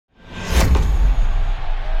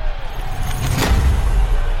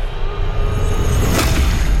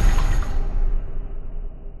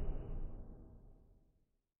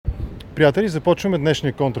приятели, започваме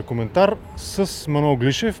днешния контракоментар с Манол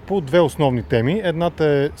Глишев по две основни теми. Едната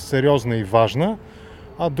е сериозна и важна,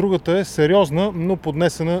 а другата е сериозна, но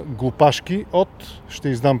поднесена глупашки от, ще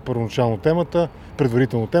издам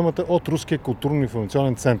предварително темата, от Руския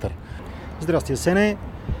културно-информационен център. Здрасти, Асене.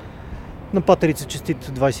 На патерица честит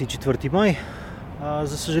 24 май.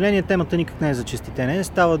 За съжаление, темата никак не е за честитене.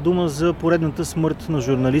 Става дума за поредната смърт на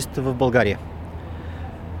журналист в България.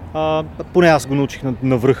 Поне аз го научих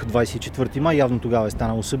навръх 24 май, явно тогава е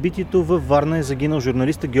станало събитието. Във Варна е загинал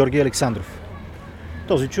журналиста Георги Александров.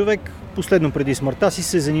 Този човек, последно преди смъртта си,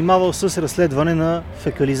 се е занимавал с разследване на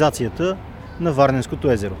фекализацията на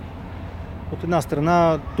Варненското езеро. От една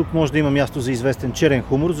страна, тук може да има място за известен черен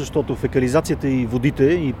хумор, защото фекализацията и водите,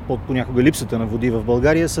 и понякога липсата на води в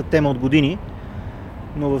България са тема от години.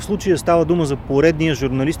 Но в случая става дума за поредния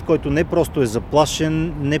журналист, който не просто е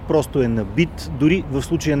заплашен, не просто е набит, дори в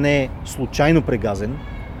случая не е случайно прегазен,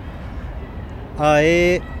 а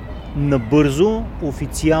е набързо,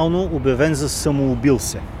 официално обявен за самоубил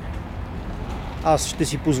се. Аз ще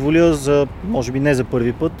си позволя, може би не за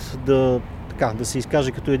първи път, да се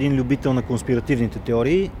изкажа като един любител на конспиративните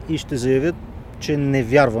теории и ще заявя, че не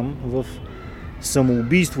вярвам в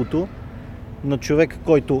самоубийството на човек,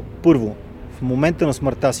 който първо в момента на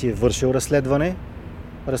смъртта си е вършил разследване.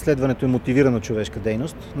 Разследването е мотивирана човешка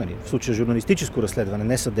дейност, в случая журналистическо разследване,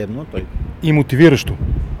 не съдебно. И мотивиращо.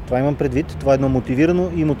 Това имам предвид. Това е едно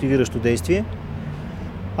мотивирано и мотивиращо действие.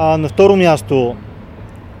 На второ място,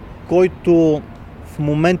 който в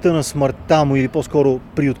момента на смъртта му, или по-скоро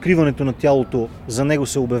при откриването на тялото, за него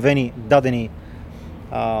са обявени, дадени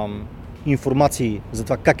информации за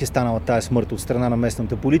това как е станала тая смърт от страна на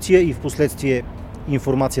местната полиция и в последствие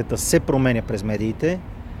информацията се променя през медиите,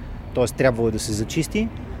 т.е. трябвало е да се зачисти.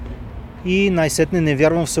 И най-сетне не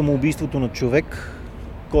вярвам в самоубийството на човек,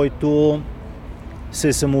 който се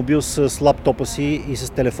е самоубил с лаптопа си и с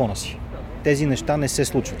телефона си. Тези неща не се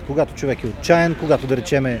случват. Когато човек е отчаян, когато да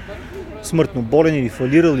речем е смъртно болен или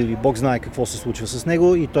фалирал, или Бог знае какво се случва с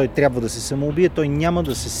него и той трябва да се самоубие, той няма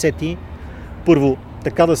да се сети първо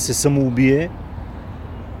така да се самоубие,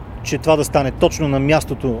 че това да стане точно на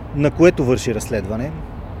мястото, на което върши разследване.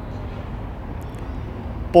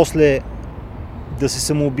 После да се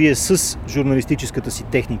самоубие с журналистическата си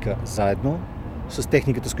техника заедно, с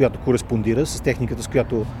техниката, с която кореспондира, с техниката, с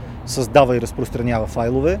която създава и разпространява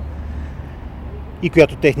файлове и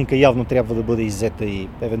която техника явно трябва да бъде иззета и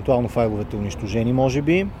евентуално файловете унищожени, може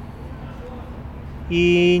би.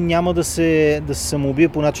 И няма да се самоубие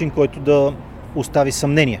по начин, който да остави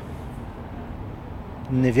съмнение.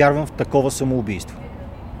 Не вярвам в такова самоубийство.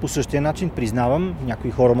 По същия начин, признавам,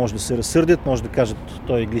 някои хора може да се разсърдят, може да кажат,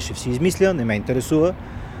 той Глишев си измисля, не ме интересува.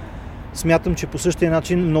 Смятам, че по същия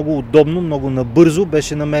начин много удобно, много набързо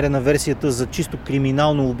беше намерена версията за чисто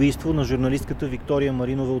криминално убийство на журналистката Виктория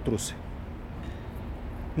Маринова от Русе.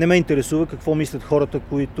 Не ме интересува какво мислят хората,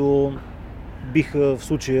 които биха в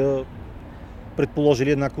случая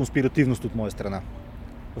предположили една конспиративност от моя страна.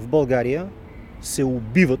 В България се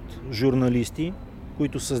убиват журналисти,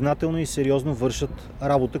 които съзнателно и сериозно вършат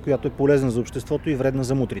работа, която е полезна за обществото и вредна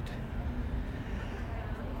за мутрите.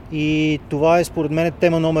 И това е според мен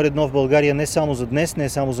тема номер едно в България не само за днес, не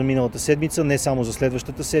само за миналата седмица, не само за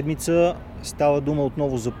следващата седмица. Става дума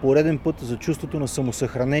отново за пореден път за чувството на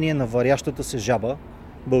самосъхранение на варящата се жаба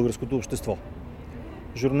българското общество.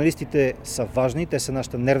 Журналистите са важни, те са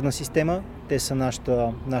нашата нервна система, те са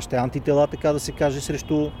нашите антитела, така да се каже,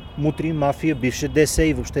 срещу мутри, мафия, бивше ДС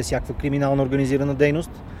и въобще всякаква криминална организирана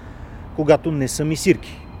дейност, когато не са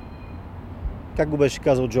мисирки. Как го беше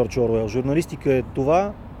казал Джордж Оруел, журналистика е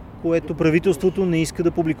това, което правителството не иска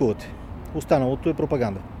да публикувате. Останалото е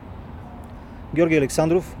пропаганда. Георги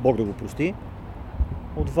Александров, Бог да го прости,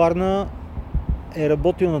 от Варна е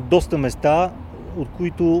работил на доста места, от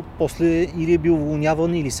които после или е бил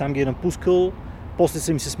уволняван, или сам ги е напускал, после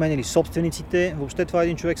са им се сменили собствениците. Въобще това е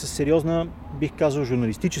един човек с сериозна, бих казал,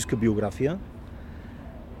 журналистическа биография,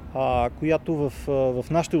 която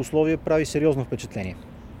в нашите условия прави сериозно впечатление.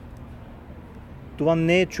 Това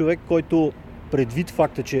не е човек, който предвид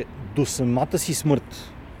факта, че до самата си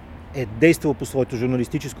смърт е действал по своето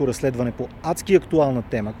журналистическо разследване по адски актуална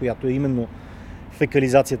тема, която е именно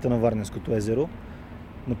фекализацията на Варненското езеро.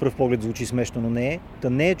 На пръв поглед звучи смешно, но не е. Та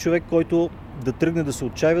не е човек, който да тръгне да се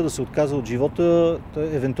отчаива, да се отказва от живота,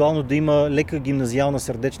 евентуално да има лека гимназиална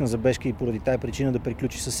сърдечна забежка и поради тая причина да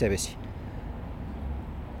приключи със себе си.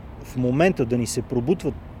 В момента да ни се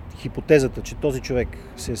пробутва хипотезата, че този човек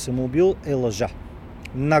се е самоубил, е лъжа.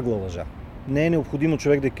 Нагла лъжа. Не е необходимо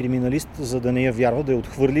човек да е криминалист, за да не я вярва, да я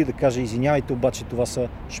отхвърли, да каже извинявайте, обаче това са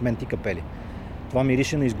шменти капели. Това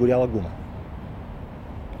мирише на изгоряла гума.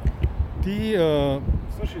 Ти...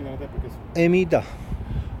 Слушай, да не те прекъсвам. Да.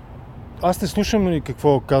 Аз не слушам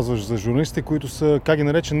какво казваш за журналистите, които са, как ги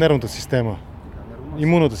нарече, нервната система.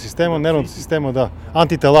 Имунната система, нервната система, да.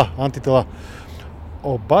 Антитела.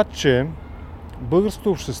 Обаче,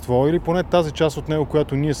 българското общество, или поне тази част от него,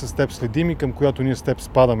 която ние с теб следим и към която ние с теб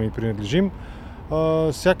спадаме и принадлежим,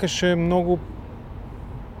 сякаш е много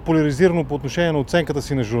поляризирано по отношение на оценката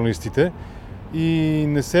си на журналистите. И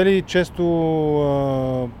не се ли често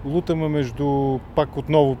лутаме между, пак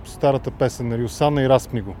отново старата песен, нали, осанна и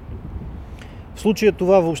разпни го? В случая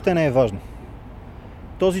това въобще не е важно.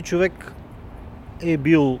 Този човек е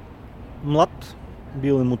бил млад,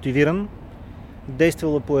 бил е мотивиран,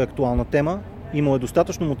 действал по актуална тема, имал е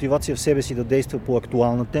достатъчно мотивация в себе си да действа по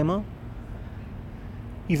актуална тема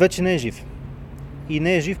и вече не е жив. И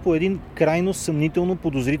не е жив по един крайно съмнително,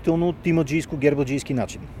 подозрително, тимаджийско-гербаджийски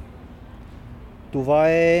начин. Това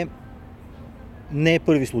не е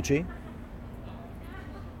първи случай.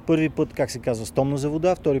 Първи път, как се казва, стомна за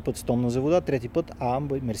вода, втори път стомна за вода, трети път,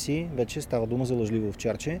 мерси, вече става дума за лъжливо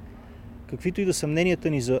овчарче. Каквито и да съмненията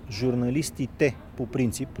ни за журналистите по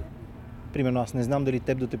принцип, примерно аз не знам дали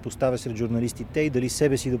теб да те поставя сред журналистите и дали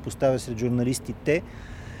себе си да поставя сред журналистите,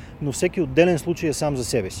 но всеки отделен случай е сам за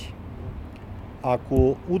себе си.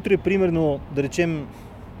 Ако утре, примерно, да речем,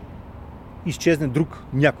 изчезне друг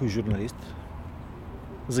някой журналист,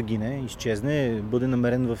 загине, изчезне, бъде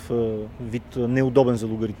намерен в вид неудобен за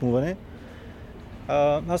логаритмуване,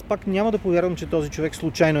 аз пак няма да повярвам, че този човек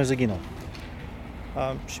случайно е загинал.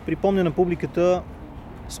 Ще припомня на публиката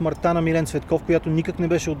смъртта на Милен Цветков, която никак не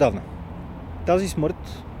беше отдавна. Тази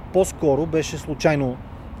смърт по-скоро беше случайно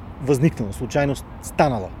възникнала, случайно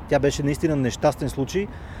станала. Тя беше наистина нещастен случай,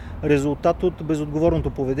 резултат от безотговорното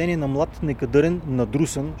поведение на млад, некадърен,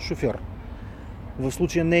 надрусан шофьор. В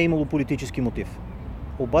случая не е имало политически мотив.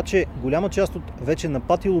 Обаче голяма част от вече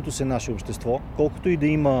напатилото се наше общество, колкото и да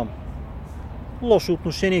има лошо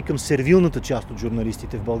отношение към сервилната част от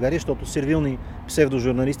журналистите в България, защото сервилни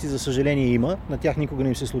псевдожурналисти, за съжаление, има. На тях никога не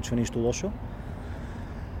им се случва нищо лошо.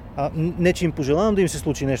 Не, че им пожелавам да им се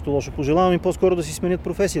случи нещо лошо. Пожелавам им по-скоро да си сменят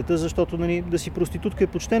професията, защото да си проститутка е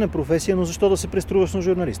почтена професия, но защо да се преструваш на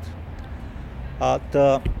журналист?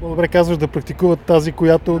 Добре казваш да практикуват тази,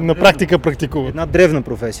 която на практика практикуват. Една древна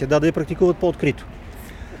професия, да я практикуват по-открито.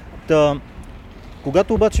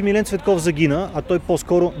 Когато обаче Милен Цветков загина, а той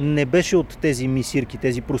по-скоро не беше от тези мисирки,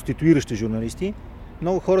 тези проституиращи журналисти,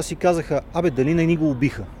 много хора си казаха, дали не ни го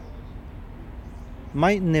убиха.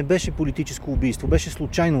 Май не беше политическо убийство, беше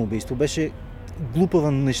случайно убийство, беше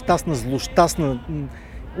глупава, нещастна, злощастна,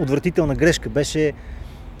 отвратителна грешка, беше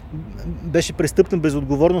престъпна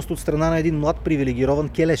безотговорност от страна на един млад привилегирован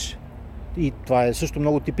келеш. И това е също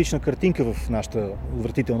много типична картинка в нашата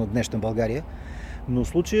отвратителна днешна България. Но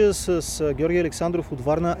случая с Георги Александров от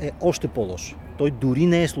Варна е още по-лош. Той дори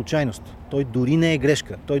не е случайност. Той дори не е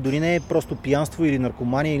грешка. Той дори не е просто пиянство или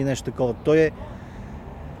наркомания или нещо такова. Той е,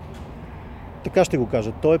 така ще го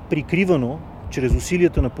кажа, той е прикривано чрез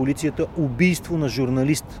усилията на полицията убийство на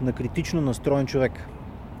журналист, на критично настроен човек.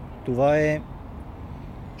 Това е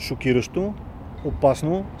шокиращо,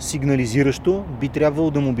 опасно, сигнализиращо, би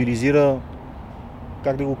трябвало да мобилизира,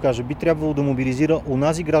 би трябвало да мобилизира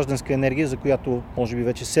онази гражданска енергия, за която може би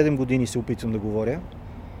вече 7 години се опитвам да говоря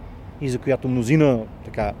и за която мнозина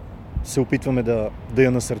се опитваме да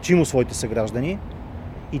я насърчим у своите съграждани,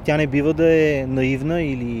 и тя не бива да е наивна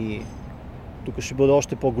или, тук ще бъде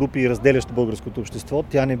още по-групи и разделяща българското общество,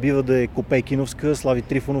 тя не бива да е Копейкиновска, Слави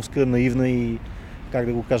Трифоновска, наивна и,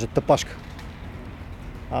 тъпашка.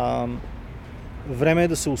 Време е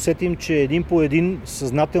да се усетим, че един по един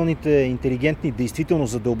съзнателните, интелигентни, действително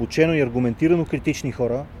задълбочено и аргументирано критични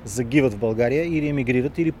хора загиват в България или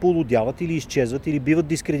емигрират, или полудяват, или изчезват, или биват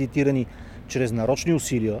дискредитирани чрез нарочни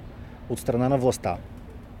усилия от страна на властта.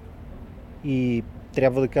 И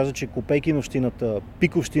трябва да кажа, че Копейкиновщината,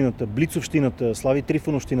 Пиковщината, Блицовщината, Слави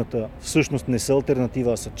Трифоновщината всъщност не са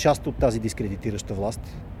алтернатива, а са част от тази дискредитираща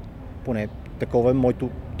власт. Поне такова е моето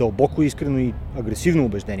дълбоко, искрено и агресивно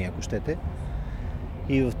убеждение, ако щете.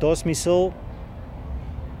 И в този смисъл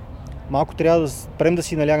малко трябва да спрем да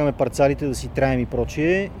си налягаме парцалите, да си траем и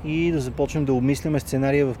прочие и да започнем да обмисляме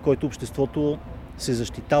сценария, в който обществото се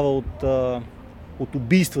защитава от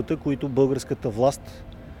убийствата, които българската власт,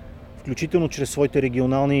 включително чрез своите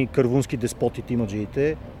регионални кървунски деспоти,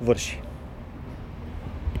 тимаджиите, върши.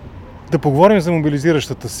 Да поговорим за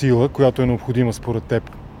мобилизиращата сила, която е необходима според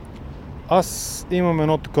теб. Аз имам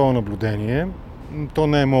едно такова наблюдение. То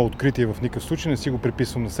не е мое откритие в никакъв случай, не си го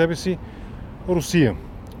приписвам на себе си. Русия.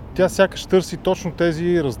 тя сякаш търси точно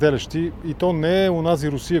тези разделящи и то не е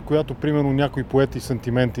онази Русия, която примерно някои поети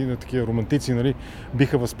сантименти на такива романтици, нали,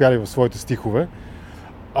 биха възпяли в своите стихове,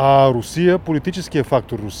 а Русия, политическия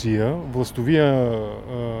фактор Русия, властовия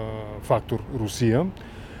фактор Русия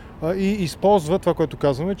и използва това, което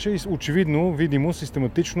казваме, че очевидно, видимо,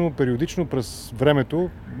 систематично, периодично през времето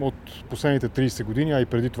от последните 30 години, а и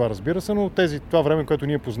преди това, разбира се, но това време, което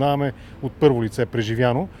ние познаваме от първо лице,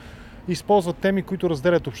 преживяно, използват теми, които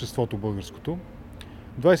разделят обществото българското.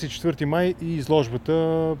 24 май и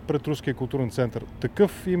изложбата пред Руския културен център.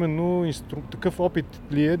 Такъв опит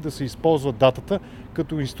ли е да се използва датата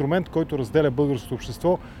като инструмент, който разделя българското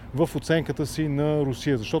общество в оценката си на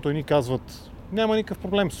Русия? Защото едни казват, няма никакъв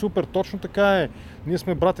проблем, супер, точно така е, ние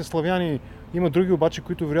сме братя славяни. Има други обаче,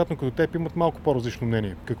 които вероятно като теб имат малко по-различно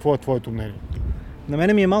мнение. Какво е твоето мнение? На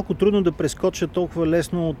мене ми е малко трудно да прескоча толкова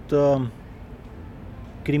лесно от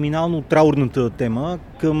криминално-траурната тема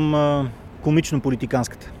към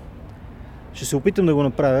комично-политиканската. Ще се опитам да го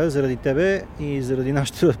направя заради тебе и заради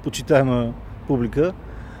нашата почитаема публика,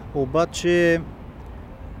 обаче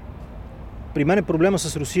при мен проблема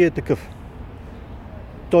с Русия е такъв.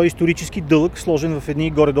 Той е исторически дълъг, сложен в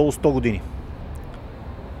едни горе-долу 100 години.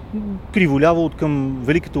 Криволяво от към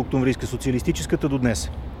Великата октомврийска социалистическата до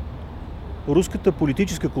днес. Руската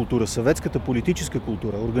политическа култура, съветската политическа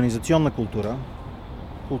култура, организационна култура,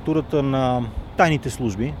 културата на тайните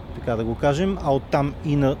служби, така да го кажем, а оттам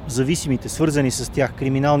и на зависимите, свързани с тях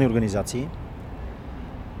криминални организации,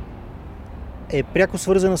 е пряко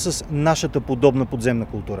свързана с нашата подобна подземна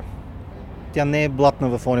култура. Тя не е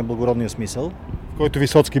блатна в оня благородния смисъл. В който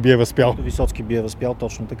Висоцки би е възпял. Висоцки би е възпял,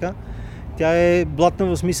 точно така. Тя е блатна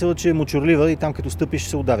в смисъла, че е мочурлива и там като стъпиш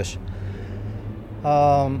се удавиш.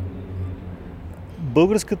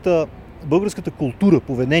 Българската култура,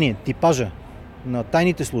 поведение, типажа на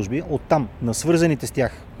тайните служби, оттам на свързаните с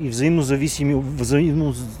тях и взаимно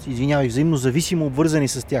зависимо обвързани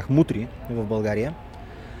с тях мутри в България,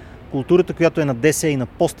 културата, която е на ДС и на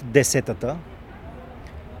пост-ДС-тата,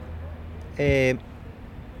 е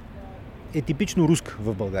типично руска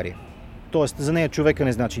в България. Тоест, за нея човека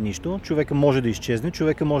не значи нищо, човека може да изчезне,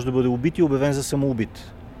 човека може да бъде убит и обявен за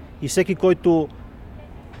самоубит. И всеки, който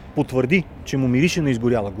потвърди, че му мирише на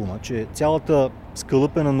изгоряла гума, че цялата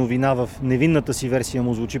скалъпена новина в невинната си версия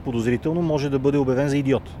му звучи подозрително, може да бъде обявен за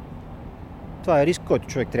идиот. Това е риск, който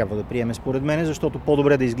човек трябва да приеме според мен, защото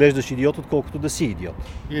по-добре да изглеждаш идиот, отколкото да си идиот.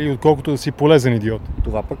 Или отколкото да си полезен идиот.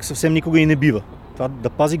 Това пък съвсем никога и не бива. Това да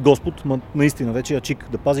пази Господ, наистина вече ячик,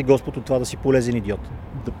 да пази Господ от това да си полезен идиот.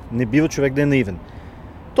 Не бива човек да е наивен.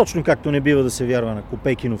 Точно както не бива да се вярва на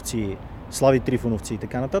Копейкиновци, Слави Трифоновци и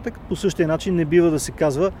така нататък, по същия начин не бива да се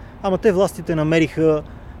казва, ама те властите намериха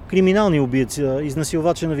криминални убийца,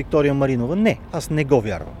 изнасилвача на Виктория Маринова. Не, аз не го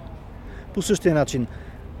вярвам. По същия начин,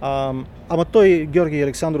 ама той, Георги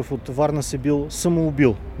Александров от Варна, се бил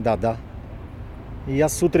самоубил. Да. И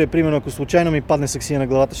аз утре, примерно, ако случайно ми падне саксия на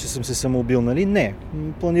главата, ще съм се самоубил, нали? Не.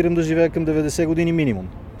 Планирам да живея към 90 години минимум,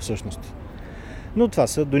 всъщност. Но това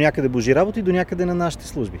са до някъде божи работи, до някъде на нашите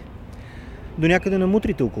служби. До някъде на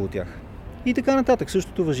мутрите около тях. И така нататък.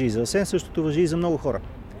 Същото важи и за Асен, същото важи и за много хора.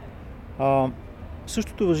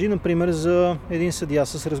 Същото важи, например, за един съдия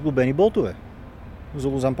с разглобени болтове. За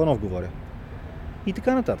Лозан Панов говоря. И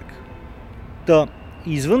така нататък.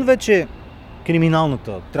 Извън вече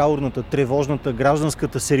криминалната, траурната, тревожната,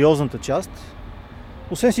 гражданската, сериозната част,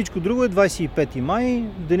 освен всичко друго е 25 май,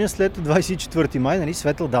 деня след 24 май, нали,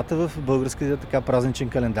 светла дата в българския така празничен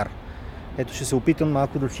календар. Ето, ще се опитам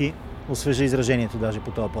малко да си освежа изражението даже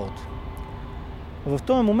по този повод. В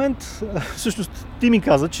този момент, всъщност, ти ми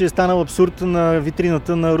каза, че е станал абсурд на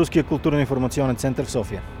витрината на Руския културно-информационен център в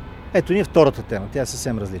София. Ето ни е втората тема, тя е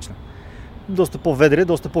съвсем различна. Доста по-ведре,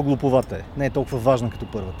 доста по-глуповата е. Не е толкова важна като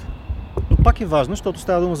първата. Но пак е важна, защото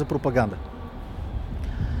става дума за пропаганда.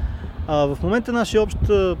 В момента нашия общ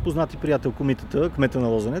познат и приятел комитета, кмета на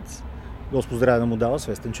Лозенец, Господ здраве да му дава,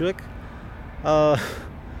 свестен човек,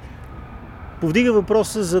 повдига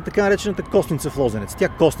въпроса за така наречената костница в Лозенец. Тя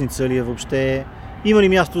костница ли е въобще? Има ли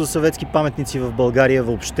място за съветски паметници в България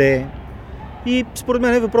въобще? И според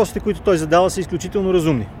мен въпросите, които той задава, са изключително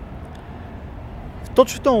разумни.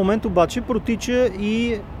 Точно в този момент обаче протича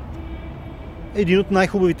и един от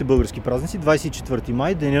най-хубавите български празници, 24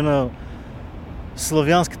 май, деня на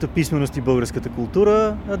славянската писменост и българската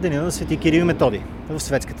култура, деня на Свети Кирил и Методий, в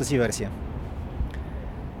светската си версия.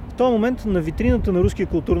 В този момент на витрината на Руския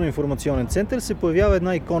културно-информационен център се появява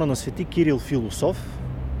една икона на Свети Кирил Философ,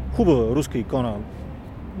 хубава руска икона,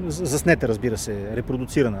 заснета, разбира се,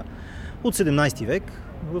 репродуцирана от 17 век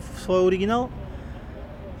в своя оригинал,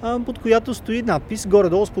 под която стои надпис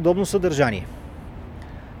горе-долу с подобно съдържание.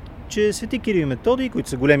 че Свети Кирил и Методий, които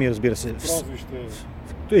са големи, разбира се,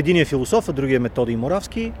 единият философ, а другия Методий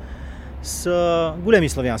Моравски, са големи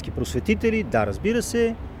славянски просветители, да, разбира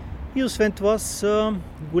се, и освен това са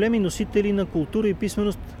големи носители на култура и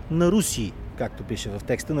писменост на Русия, както пише в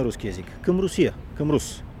текста на руски език. Към Русия, към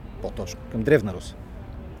Рус, по-точно, към Древна Рус.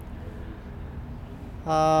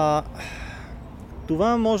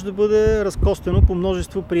 Това може да бъде разкостено по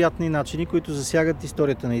множество приятни начини, които засягат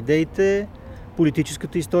историята на идеите,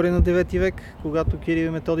 политическата история на 9 век, когато Кирил и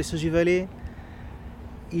Методий са живели,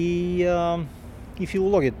 и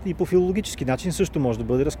филологията. И по филологически начин също може да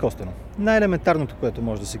бъде разкостено. Най-елементарното, което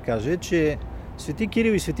може да се каже, е, че Свети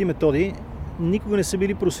Кирил и Свети Методий никога не са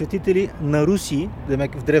били просветители на Руси,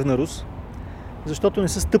 в Древна Рус, защото не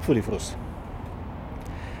са стъпвали в Рус.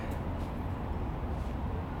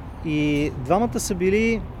 И двамата са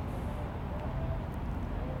били...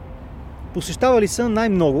 Посещавали са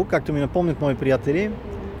най-много, както ми напомнят мои приятели,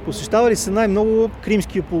 посещавали са най-много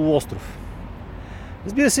Кримския полуостров.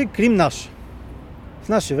 Разбира се, Крим наш. В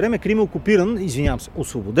наше време Крим е окупиран,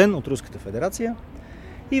 освободен от Руската федерация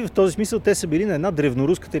и в този смисъл те са били на една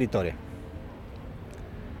древноруска територия.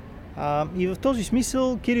 И в този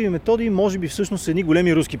смисъл Кирил и Методий може би всъщност са едни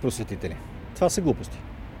големи руски просветители. Това са глупости.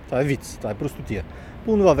 Това е виц, това е простотия.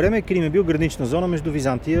 По това време Крим е бил гранична зона между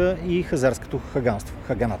Византия и хазарското хаганство,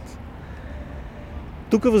 хаганат.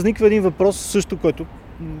 Тук възниква един въпрос, също, който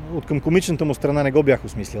от към комичната му страна не го бях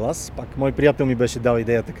осмислил аз. Пак мой приятел ми беше дал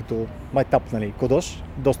идеята като майтап, кодош,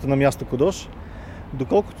 доста на място кодош.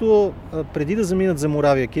 Доколкото преди да заминат за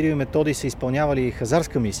Моравия, Кирил и Методий са изпълнявали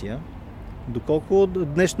хазарска мисия, доколко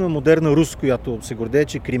днешна модерна Рус, която се гордее,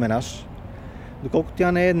 че Крим е наш, доколко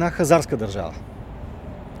тя не е една хазарска държава.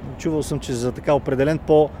 Чувал съм, че за така определен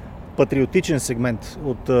по-патриотичен сегмент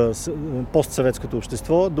от постсъветското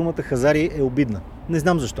общество думата хазари е обидна. Не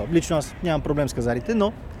знам защо. Лично аз нямам проблем с хазарите,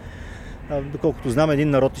 но доколкото знам, един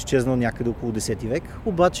народ изчезнал някъде около 10 век.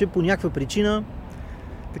 Обаче по някаква причина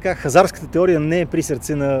така хазарската теория не е при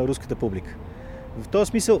сърце на руската публика. В този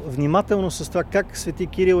смисъл внимателно с това как Свети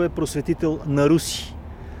Кирил е просветител на Руси.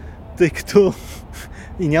 Тъй като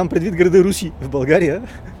и нямам предвид града Руси в България,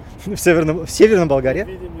 в северна България.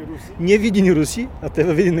 Ние видени руси, а те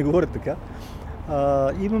във Видин не говорят така.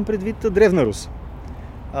 Имам предвид Древна Рус.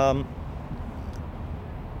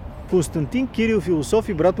 Константин Кирил, философ,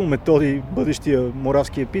 и брат му Методий, бъдещия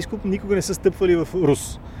моравски епископ, никога не са стъпвали в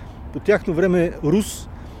Рус. По тяхно време Рус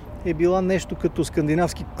е била нещо като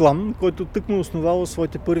скандинавски клан, който тъкмо основал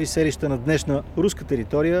своите първи селища на днешна руска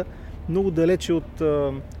територия, много далече от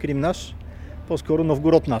Крим наш, по-скоро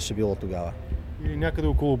Новгород наш е било тогава. Или някъде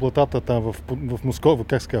около блатата там в Московия,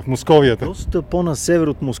 как се казва, в Московията. Доста по-на север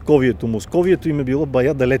от Московието. Московието им е било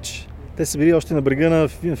бая далеч. Те са били още на брега на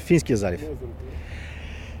Финския залив.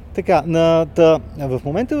 Така, в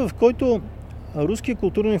момента, в който Руския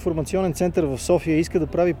културно-информационен център в София иска да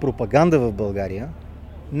прави пропаганда в България,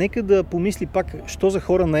 нека да помисли пак, що за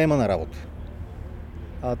хора наема на работа.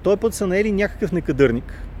 Той път са наели някакъв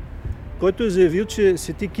некадърник, който е заявил, че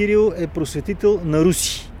Свети Кирил е просветител на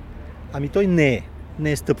Руси. Ами той не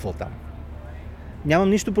е стъпвал там. Нямам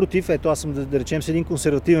нищо против, ето аз съм да речем с един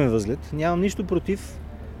консервативен възглед, нямам нищо против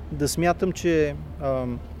да смятам, че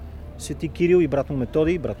Свети Кирил и брат му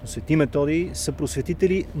Методий, брат му Свети Методий са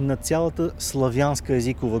просветители на цялата славянска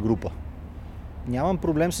езикова група. Нямам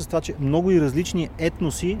проблем с това, че много и различни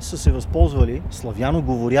етноси са се възползвали,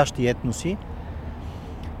 славяно-говорящи етноси,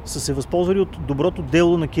 са се възползвали от доброто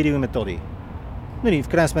дело на Кирил и Методий. В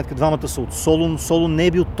крайна сметка двамата са от Солун. Солун не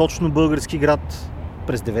е бил точно български град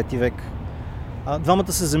през 9 век.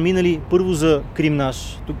 Двамата са заминали първо за Крим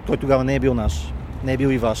наш. Той тогава не е бил наш. Не е бил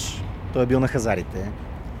и ваш. Той е бил на хазарите.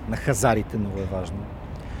 На хазарите много е важно.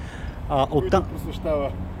 Които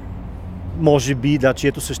посвещава. Може би, да,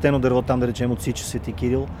 чието свещено дърво там, да речем, отсича Свети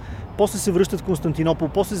Кирил. После се връщат в Константинопол,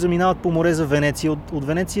 после заминават по море за Венеция. От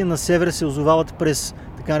Венеция на север се озовават през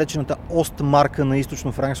така наречената Остмарка на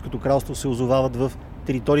източно-франкското кралство, се озовават в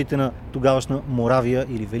териториите на тогавашна Моравия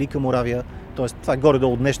или Велика Моравия, т.е. това е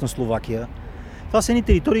горе-долу днешна Словакия. Това са едни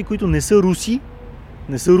територии, които не са Руси,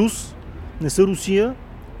 не са Рус, не са Русия,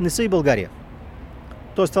 не са и България.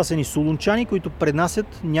 Т.е. това са едни солунчани, които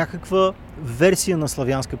пренасят някаква версия на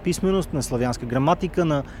славянска писменост, на славянска граматика,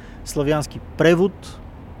 на славянски превод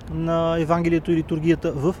на Евангелието и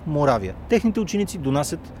литургията в Моравия. Техните ученици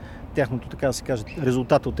донасят тяхното, така да се каже,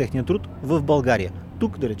 резултата от техния труд в България.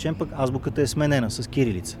 Тук, да речем, пък азбуката е сменена с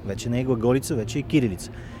кирилица. Вече не е глаголица, вече е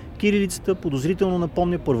кирилица. Кирилицата подозрително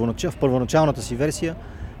напомня в първоначалната си версия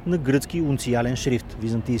на гръцки унциален шрифт,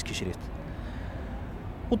 византийски шрифт.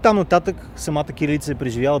 Оттам нататък самата кирилица е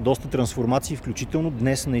преживяла доста трансформации, включително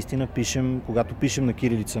днес наистина когато пишем на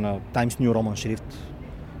кирилица на Times New Roman шрифт,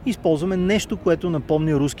 използваме нещо, което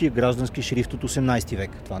напомня руския граждански шрифт от 18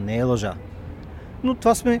 век. Това не е лъжа. Но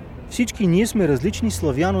всички ние сме различни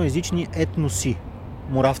славяноезични етноси.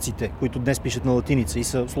 Моравците, които днес пишат на латиница и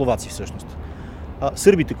са словаци всъщност.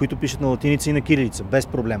 Сърбите, които пишат на латиница и на кирилица, без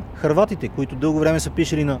проблем. Хърватите, които дълго време са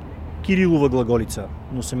пишели на кирилова глаголица,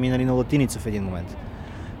 но са минали на латиница в един момент.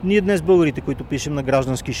 Ние днес българите, които пишем на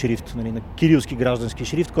граждански шрифт, на кирилски граждански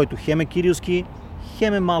шрифт, който хем е кирилски,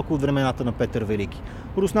 хем е малко от времената на Петър Велики.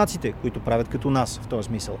 Руснаците, които правят като нас в този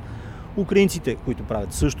смисъл. Украинците, които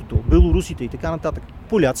правят същото, белорусите и така нататък.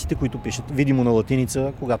 Поляците, които пишат видимо на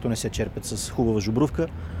латиница, когато не се черпят с хубава жубрувка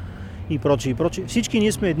и прочее и прочее. Всички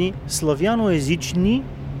ние сме едни славяноезични,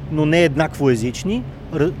 но не еднаквоезични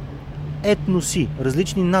етноси,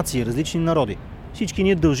 различни нации, различни народи. Всички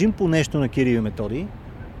ние дължим по нещо на Кирил и Методий.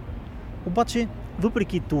 Обаче,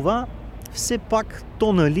 въпреки това, все пак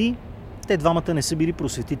те двамата не са били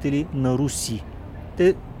просветители на Руси.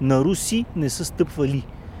 Те на Руси не са стъпвали.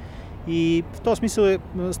 И в този смисъл е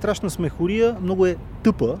страшна смехория, много е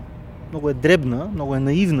тъпа, много е дребна, много е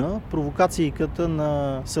наивна провокацията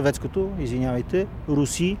на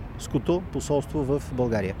русийското посолство в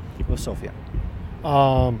България, в София.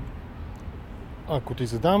 Ако ти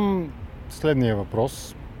задам следния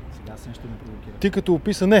въпрос. Сега ще ме провокира. Ти като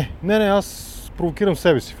описа... Не, аз провокирам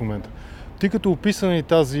себе си в момента. Ти като описа и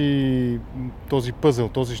този пъзъл,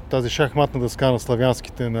 тази шахматна дъска на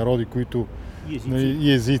славянските народи, които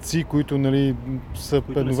и езици, които са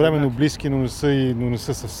едновременно близки, но не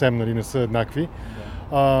са съвсем, не са еднакви.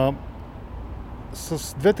 Да.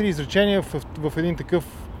 С две-три изречения в един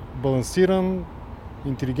такъв балансиран,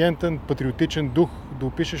 интелигентен, патриотичен дух да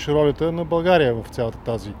опишеш ролята на България в цялата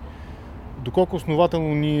тази. Доколко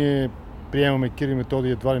основателно ние приемаме Кирил и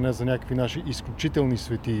Методий едва ли не за някакви наши изключителни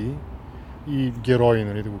светии и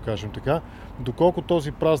герои, да го кажем така, доколко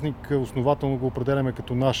този празник основателно го определяме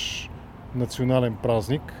като наш национален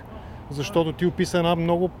празник, защото ти описа една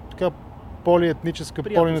много така полиетническа,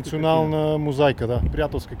 полинационална мозайка,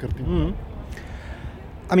 приятелска картина.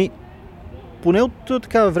 Поне от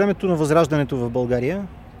времето на възраждането в България,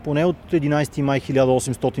 поне от 11 май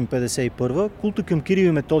 1851, култа към Кирил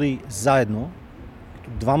и Методий заедно, като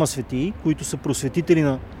двама светии, които са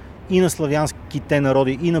просветители и на славянските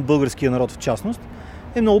народи, и на българския народ в частност,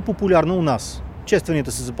 е много популярна у нас.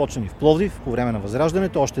 Честванията са започнали в Пловдив по време на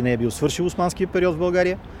възраждането, още не е бил свършил османския период в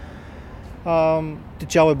България.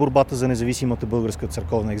 Течала е борбата за независимата българска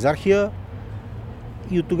църковна екзархия.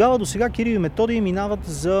 И от тогава до сега Кирил и Методий минават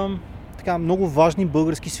за много важни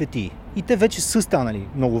български светии. И те вече са станали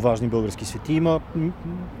много важни български светии. Има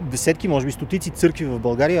десетки, може би стотици църкви в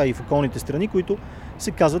България, а и в околните страни, които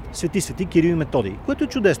се казват свети Кирил и Методий, което е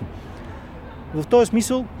чудесно. В този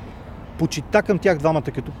смисъл, почита към тях двамата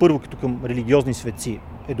като към религиозни светци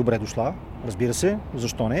е добре дошла, разбира се,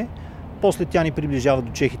 защо не. После тя ни приближава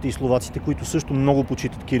до чехите и словаците, които също много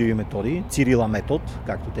почитат Кирил и Методий, Цирила Метод,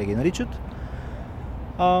 както те ги наричат.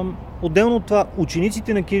 Отделно от това,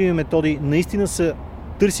 учениците на Кирил и Методий наистина са,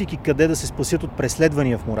 търсейки къде да се спасят от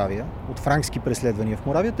преследвания в Моравия, от франкски преследвания в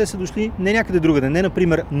Моравия, те са дошли не някъде другаде, не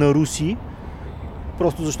например на Руси,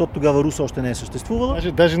 просто защото тогава Рус още не е съществувала.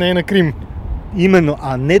 Даже не е на Крим. Именно,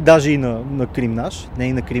 а не даже и на Крим наш, не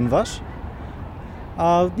и на Крим ваш,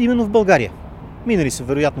 именно в България. Минали са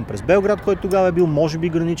вероятно през Белград, който тогава е бил може би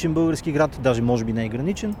граничен български град, даже може би не е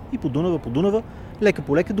граничен, и по Дунава, лека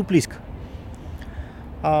по лека до Плиска.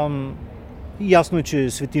 Ясно е, че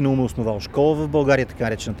Свети Наум е основал школа в България, така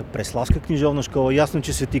наречената Преславска книжовна школа. Ясно е,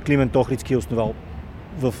 че Свети Климент Охридски е основал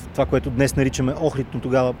в това, което днес наричаме Охрид, но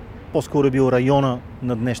тогава по-скоро е бил района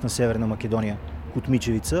на днешна Северна Македония,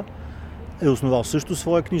 Кутмичевица. Е основал също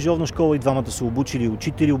своя книжовна школа и двамата са обучили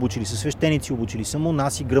учители, обучили са свещеници, обучили са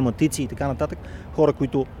монаси, граматици и така нататък. Хора,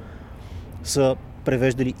 които са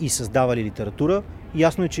превеждали и създавали литература.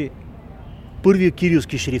 Ясно е, че първия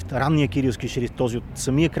кирилски шрифт, ранния кирилски шрифт, този от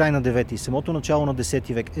самия край на 9 и самото начало на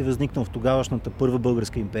 10 век е възникнал в тогавашната първа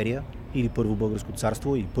българска империя или първо българско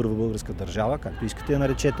царство или първа българска държава, както искате я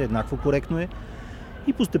наречете, еднакво коректно е.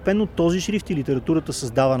 И постепенно този шрифт и литературата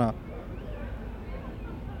създавана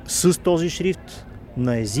с този шрифт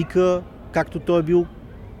на езика, както той е бил,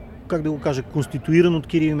 конституиран от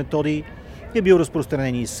Кирил и Методий, е бил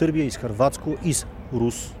разпространен и из Сърбия, из Хърватско, из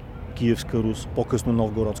Рус, Киевска Рус, по-късно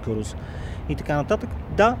Новгородска Рус и така нататък.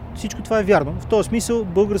 Да, всичко това е вярно. В този смисъл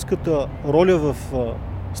българската роля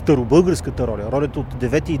старобългарската ролята от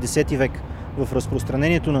 9 и 10 век в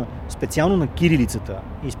разпространението специално на кирилицата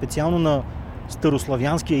и специално на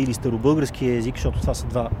старославянския или старобългарския език, защото това са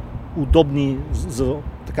два удобни за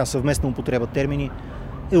така съвместна употреба термини,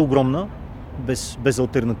 е огромна, без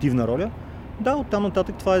алтернативна роля. Да, оттам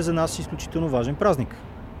нататък това е за нас изключително важен празник.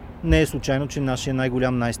 Не е случайно, че нашия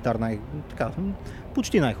най-голям, най-стар,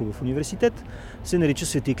 почти най-хубав университет се нарича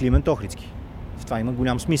Свети Климент Охридски. В това има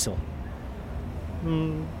голям смисъл.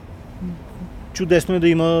 Чудесно е да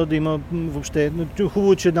има въобще...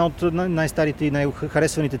 Хубаво е, че една от най-старите и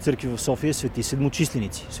най-харесваните църкви в София е Свети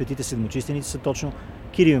Седмочисленици. Светите Седмочисленици са точно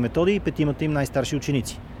Кирил и Методий и петимата им най-старши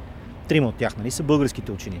ученици. Трима от тях, са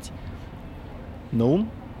българските ученици. Наум,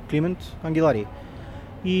 Климент, Ангеларий.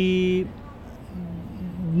 И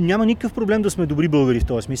няма никакъв проблем да сме добри българи в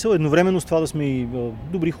този смисъл. Едновременно с това да сме и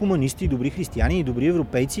добри хуманисти, добри християни, и добри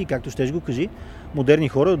европейци, и както щеш го кажи, модерни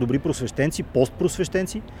хора, добри просвещенци,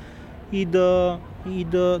 постпросвещенци и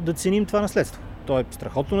да ценим това наследство. То е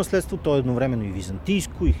страхотно наследство, то е едновременно и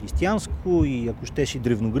византийско, и християнско, и ако щеш и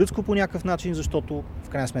древногръцко по някакъв начин, защото в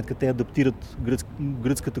крайна сметка те адаптират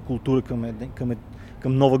гръцката култура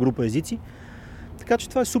към нова група езици. Така че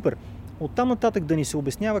това е супер. Оттам нататък да ни се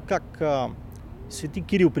обяснява как Свети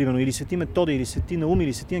Кирил, примерно, или Свети Методий, или Свети Наум,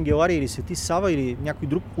 или Свети Ангеларий, или Свети Сава, или някой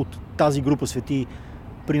друг от тази група свети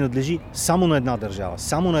принадлежи само на една държава,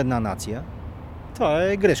 само на една нация. Това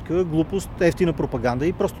е грешка, глупост, евтина пропаганда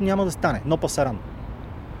и просто няма да стане. Но пасаран.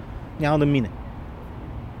 Няма да мине.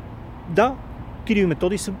 Да, Кирил и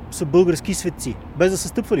Методий са български светци, без да са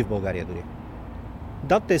стъпвали в България дори.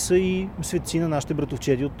 Да, те са и светци на нашите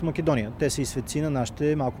братовчеди от Македония. Те са и светци на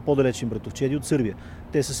нашите малко по-далечни братовчеди от Сърбия.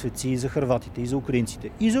 Те са светци и за хърватите, и за украинците,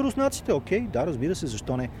 и за руснаците. Окей, да, разбира се,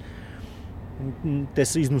 защо не. Те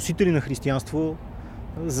са износители на християнство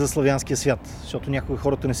за славянския свят, защото някои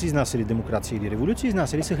хората не са изнасяли демокрация или революция,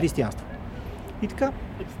 изнасяли са християнство. И така.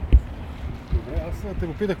 Добре, аз те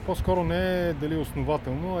попитах по-скоро не дали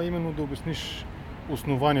основателно, а именно да обясниш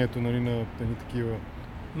основанието на такива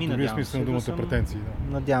добри смисъл на думата претенции.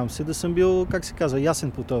 Да. Надявам се да съм бил,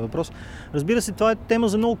 ясен по този въпрос. Разбира се, това е тема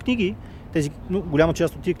за много книги. Голяма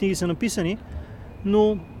част от тия книги са написани,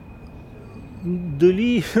 но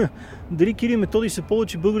дали Кирил и Методий са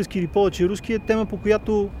повече български или повече руски е тема, по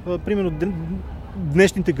която, примерно,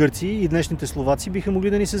 днешните гърци и днешните словаци биха могли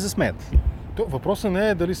да ни се засмеят. Въпросът не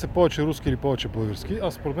е дали са повече руски или повече български,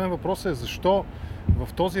 а според мен въпросът е защо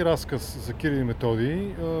в този разказ за Кирил и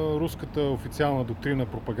Методий руската официална доктрина,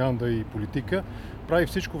 пропаганда и политика прави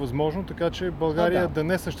всичко възможно, така че България да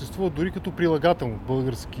не съществува дори като прилагателно.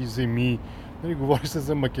 Български земи, говори се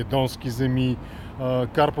за македонски земи,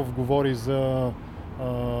 Карпов говори за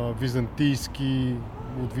византийски,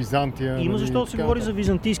 от Византия. Има защо се говори за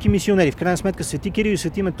византийски мисионери. В крайна сметка Свети Кирил и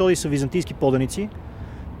Свети Методий са византийски поданици.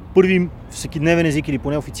 Първи всекидневен език или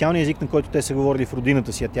поне официалния език, на който те са говорили в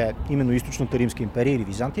родината си, а тя е именно източната Римска империя или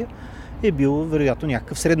Византия, е бил вероятно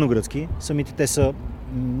някакъв средногръцки. Самите те са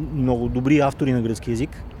много добри автори на гръцки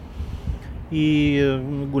език и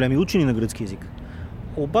големи учени на гръцки език.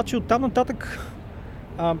 Обаче оттам нататък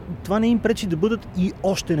това не им пречи да бъдат и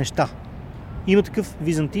още неща. Има такъв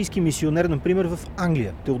византийски мисионер, например, в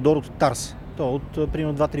Англия, Теодор от Тарс. Той е от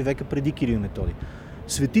примерно 2-3 века преди Кирил и Методий.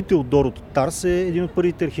 Свети Теодор от Тарс е един от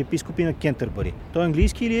първите архиепископи на Кентърбъри. Той е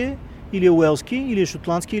английски или е уелски, или е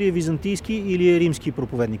шотландски, или е византийски, или е римски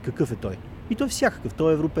проповедник. Какъв е той? И той е всякакъв,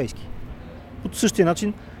 той е европейски. По същия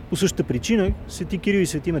начин, по същата причина, Свети Кирил и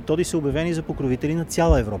Свети Методий са обявени за покровители на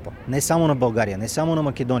цяла Европа. Не само на България, не само на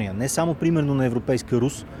Македония, не само примерно на европейска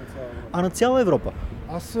Рус, а на цяла Европа.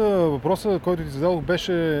 Въпросът, който ти зададох,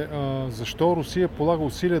 беше защо Русия полага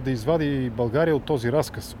усилия да извади България от този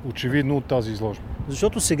разказ, очевидно от тази изложба.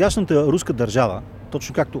 Защото сегашната руска държава,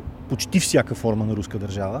 точно както почти всяка форма на руска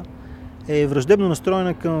държава, е враждебно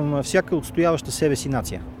настроена към всяка отстояваща себе си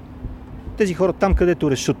нация. Тези хора там,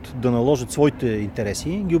 където решат да наложат своите интереси,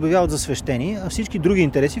 ги обявяват за свещени, а всички други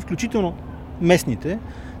интереси, включително местните,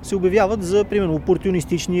 се обявяват за, примерно,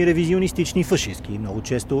 опортунистични, ревизионистични, фашистски. Много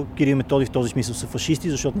често Кирил и Методий в този смисъл са фашисти,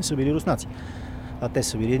 защото не са били руснаци. А те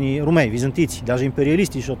са били едни ромеи, византийци, даже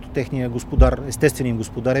империалисти, защото техният господар, естественият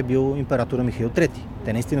господар е бил императора Михаил III.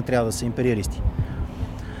 Те наистина трябва да са империалисти.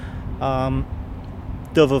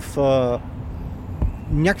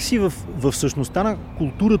 Някакси в същността на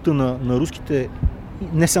културата на руските,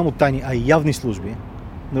 не само тайни, а и явни служби,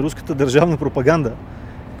 на руската държавна пропаганда,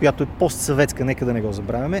 която е постсъветска, нека да не го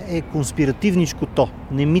забравяме, е конспиративничкото,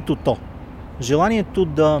 немитото. Желанието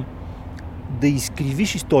да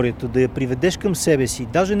изкривиш историята, да я приведеш към себе си,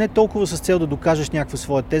 даже не толкова с цел да докажеш някаква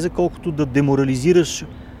своя теза, колкото да деморализираш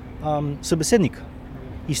събеседника.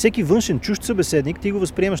 И всеки външен чужд събеседник ти го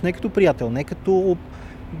възприемаш не като приятел,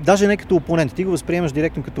 даже не като опонент, ти го възприемаш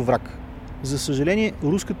директно като враг. За съжаление,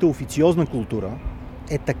 руската официозна култура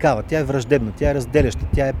е такава, тя е враждебна, тя е разделяща,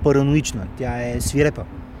 тя е параноична, тя е свирепа.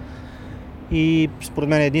 И според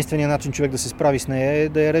мен единственият начин човек да се справи с нея е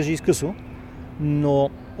да я реже изкъсо, но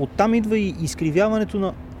оттам идва и изкривяването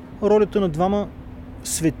на ролята на двама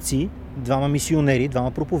светци, двама мисионери,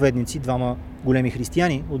 двама проповедници, двама големи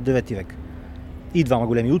християни от 9 век и двама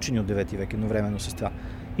големи учени от 9 век едновременно с това.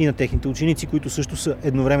 И на техните ученици, които също са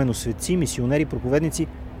едновременно светци, мисионери, проповедници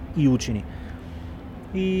и учени.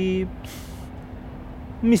 И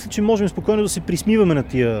мисля, че можем спокойно да се присмиваме на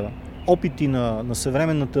тия опити на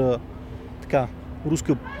съвременната така,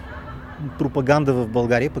 руска пропаганда в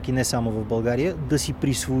България, пък и не само в България, да си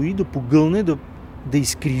присвои, да погълне, да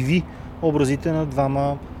изкриви образите на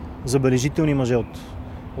двама забележителни мъже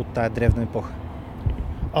от тая древна епоха.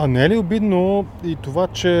 А не е ли обидно и това,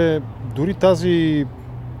 че дори тази,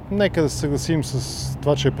 нека да се съгласим с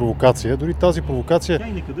това, че е провокация, дори тази провокация... Тя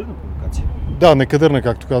е некадърна провокация. Да, некадърна,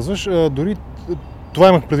 както казваш. Дори това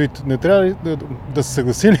имах предвид. Не трябва ли да се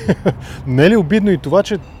съгласим? Не е ли обидно и това,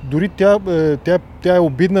 че дори тя е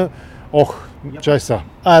обидна... чай са.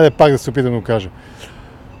 Айде пак да се опитам да го кажа.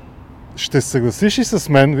 Ще се съгласиш и с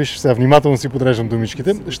мен, виж, сега внимателно си подреждам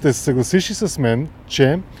думичките, ще се съгласиш и с мен,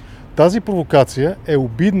 че тази провокация е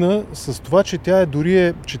обидна с това, че тя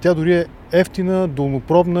дори е ефтина,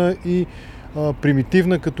 долнопробна и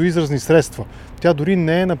примитивна като изразни средства. Тя дори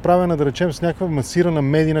не е направена, да речем, с някаква масирана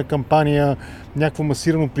медийна кампания, някакво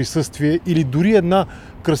масирано присъствие или дори една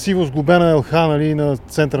красиво сглобена елха, нали, на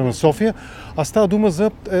центъра на София, а става дума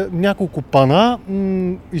за няколко пана,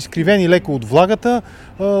 изкривени леко от влагата,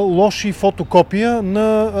 лоши фотокопия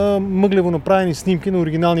на мъглево направени снимки на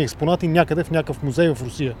оригинални експонати някъде в някакъв музей в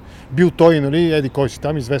Русия. Бил той, нали, еди кой си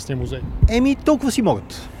там, известния музей. Толкова си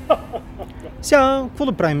могат. Сега, какво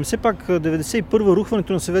да правим? Все пак 91-а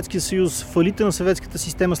рухването на Съветския съюз, фалита на съветската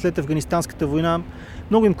система след Афганистанската война,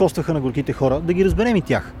 много им костваха на горките хора. Да ги разберем и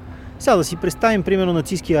тях. Сега да си представим, примерно,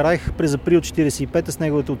 нацистския райх през април 1945 с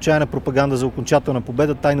неговата отчаяна пропаганда за окончателна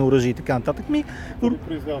победа, тайно оръжие и така нататък.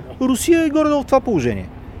 Русия е горе-долу в това положение.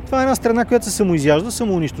 Това е една страна, която се самоизяжда,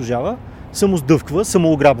 самоунищожава, самоздъвква,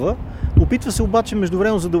 самоограбва. Опитва се обаче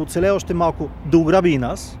междувременно, за да оцелее още малко, да ограби и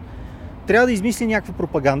нас. Трябва да измисли някаква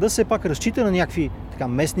пропаганда, все пак разчита на някакви така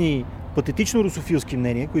местни патетично-русофилски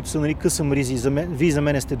мнения, които са, нали, късам ризи, вие за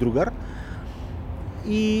мен сте другар.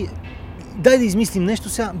 И дай да измислим нещо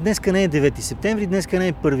сега. Днеска не е 9 септември, днеска не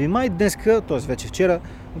е 1 май, т.е. вече вчера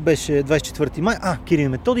беше 24 май. Кирил и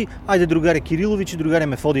Методий, айде другаря Кирилович и другаря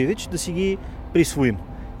Мефодиевич да си ги присвоим.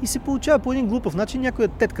 И се получава по един глупав начин, някоя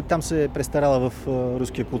тетка там се е престарала в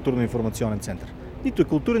Руския културно-информационен център. Нито е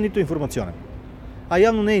културен, нито е информационен. А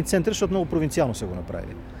явно не е и център, защото много провинциално са го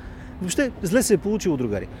направили. Въобще, зле се е получило,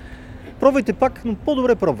 другари. Пробвайте пак, но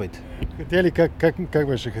по-добре пробвайте. Хотели как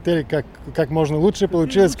беше? Хотели как можно лучше,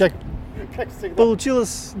 получилось как сега?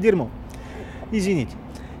 Получилось дирмо. Извините.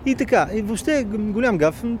 И така, и въобще голям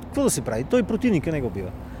гаф, какво да се прави? Той противника не го бива.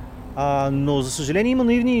 Но за съжаление има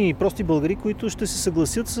наивни и прости българи, които ще се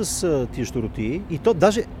съгласят с тия щуротии. И то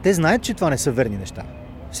даже те знаят, че това не са верни неща.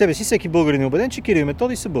 В себе си всеки българин е убеден, че Кирил и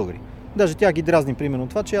Методий са българи. Даже тя ги дразни примерно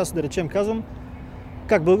това, че аз, да речем, казвам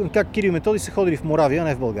как Кирил и Методий са ходили в Моравия, а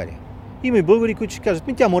не в България. Има и българи, които ще кажат,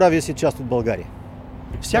 тя Моравия си е част от България.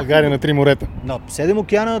 България на 3 морета. На 7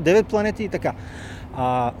 океана, 9 планети и така.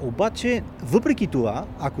 Обаче, въпреки това,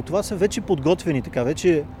 ако това са вече подготвени, така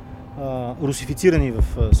вече русифицирани в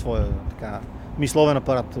своя така мисловен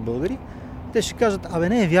апарат българи, те ще кажат,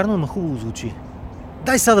 не е вярно, ама хубаво звучи.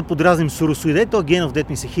 Дай сега да подразним Соросоиде, този Генов дет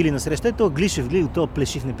ми се хили насреща, този Глишев, този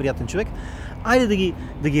плешив неприятен човек. Айде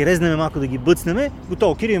да ги резнеме малко, да ги бъцнеме.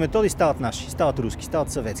 Готово, Кирил и Методий стават наши, стават руски, стават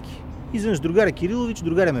съветски. Изведнъж другаря Кирилович,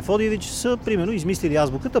 другаря Мефодиевич са, примерно, измислили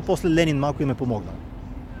азбуката, после Ленин малко им е помогнал.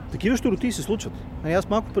 Такива щуротии се случват. Аз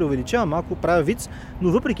малко преувеличавам, малко правя виц,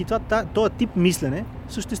 но въпреки това, този тип мислене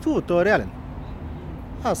съществува, той е реален.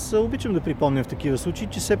 Аз обичам да припомням в такива случаи,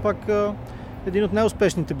 че все пак един от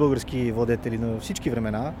най-успешните български владетели на всички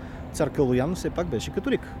времена, цар Калоян, все пак беше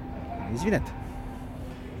католик. Извинете.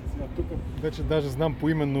 Тук вече даже знам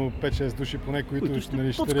поименно 5-6 души поне, които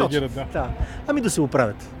ще реагират. Да. Да се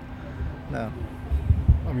оправят. Да.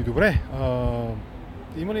 Добре.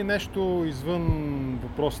 Има ли нещо извън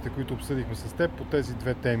въпросите, които обсъдихме с теб по тези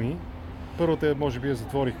две теми? Първата, може би, я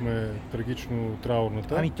затворихме трагично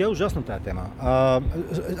траурната. Тя е ужасна тая тема.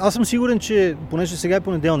 Аз съм сигурен, че понеже сега е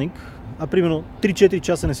понеделник, примерно 3-4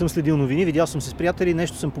 часа не съм следил новини, видял съм се с приятели,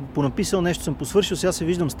 нещо съм понаписал, нещо съм посвършил, сега се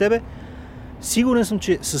виждам с тебе. Сигурен съм,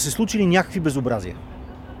 че са се случили някакви безобразия.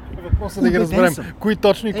 Въпросът да ги разберем. Кои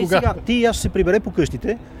точно и кога. Сега, ти и аз ще се прибере по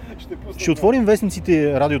къщите, Ще отворим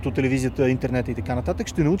вестниците, радиото, телевизията, интернета и така нататък.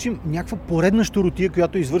 Ще научим някаква поредна щуротия,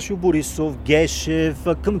 която е извършил Борисов, Гешев,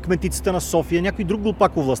 към кметицата на София, някой друг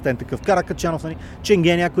глупак овластен такъв, Каракачанов,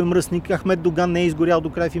 Ченге, някой мръсник, Ахмед Доган не е изгорял до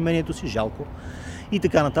край в имението си, жалко. И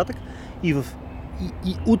така нататък. И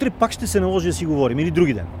утре пак ще се наложи да си говорим, или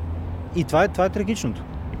други ден. И това е трагичното.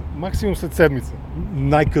 Максимум след седмица.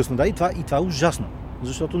 Най-късно, да. И това е ужасно.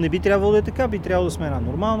 Защото не би трябвало да е така. Би трябвало да сме една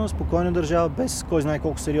нормална, спокойна държава, без кой знае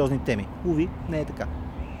колко сериозни теми. Уви, не е така.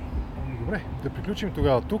 Добре, да приключим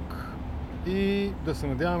тогава тук и да се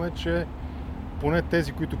надяваме, че поне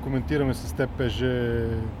тези, които коментираме с теб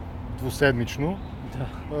двуседмично,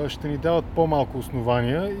 ще ни дават по-малко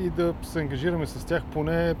основания и да се ангажираме с тях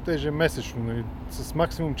поне ежемесечно, нали? С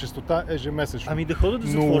максимум честота ежемесечно. Ами да ходят да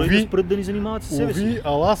затворят и да спрат да ни занимават със себе си. Уви,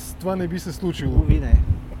 алас, това не би се случило. Уви, не.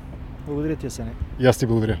 Благодаря ти, Асене. И аз ти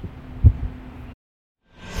благодаря.